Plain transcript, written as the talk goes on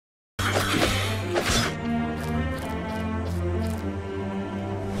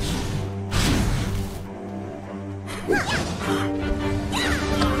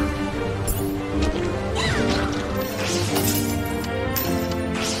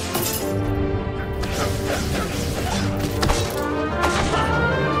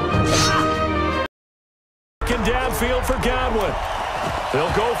Downfield for Godwin.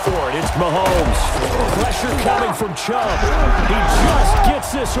 They'll go for it. It's Mahomes. Pressure coming from Chubb. He just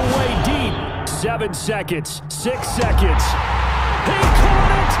gets this away deep. 7 seconds. 6 seconds. He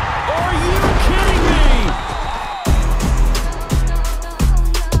caught it! Are you kidding me?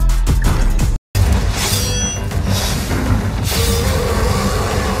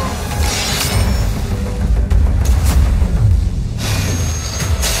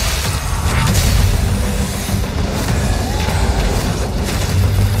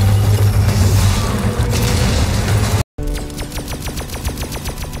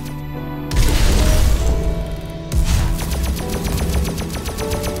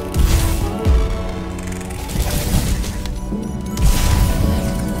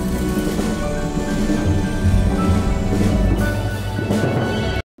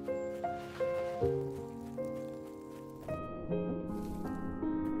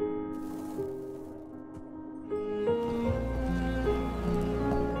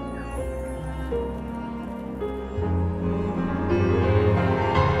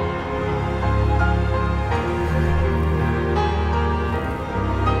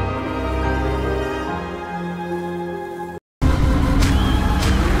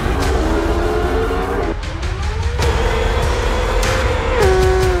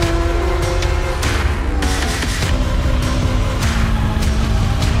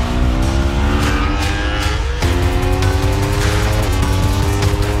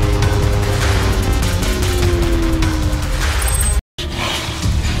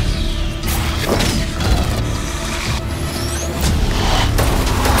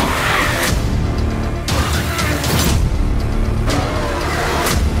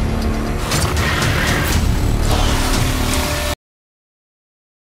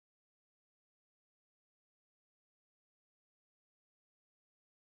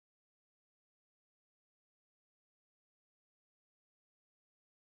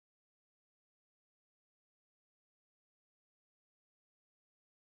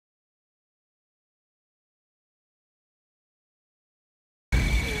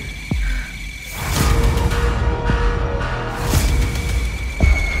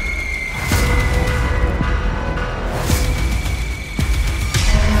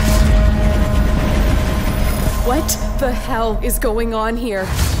 What the hell is going on here?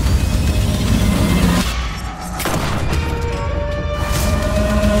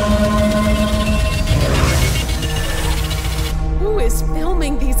 Who is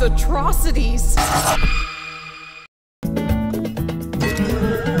filming these atrocities?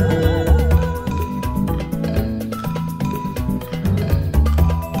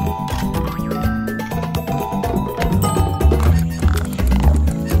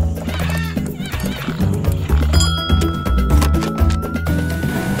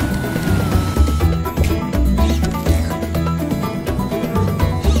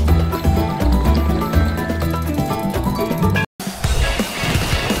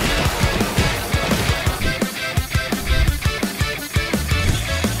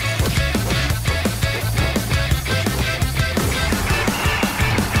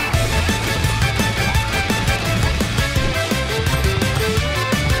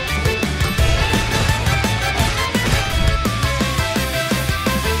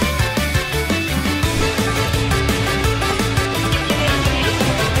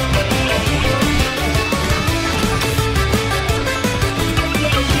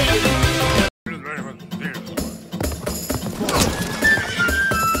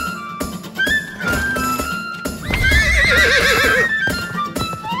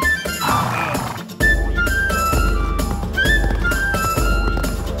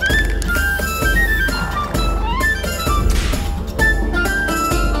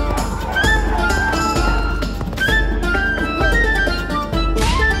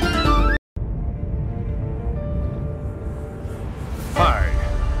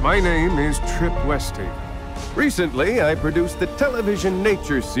 My name is Trip Westhaven. Recently, I produced the television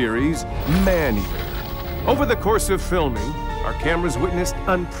nature series, Man-Eater. Over the course of filming, our cameras witnessed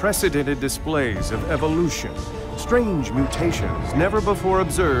unprecedented displays of evolution, strange mutations never before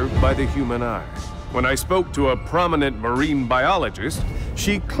observed by the human eye. When I spoke to a prominent marine biologist,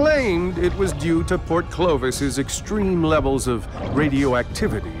 she claimed it was due to Port Clovis's extreme levels of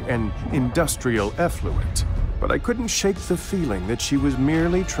radioactivity and industrial effluent. But I couldn't shake the feeling that she was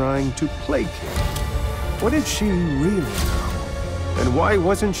merely trying to placate. What did she really know? And why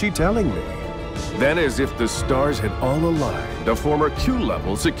wasn't she telling me? Then, as if the stars had all aligned, a former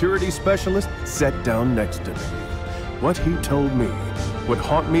Q-level security specialist sat down next to me. What he told me would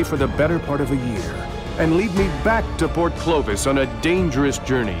haunt me for the better part of a year and lead me back to Port Clovis on a dangerous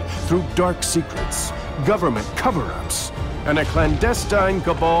journey through dark secrets, government cover-ups, and a clandestine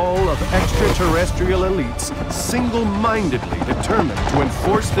cabal of extraterrestrial elites single-mindedly determined to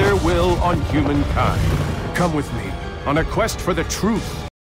enforce their will on humankind. Come with me on a quest for the truth.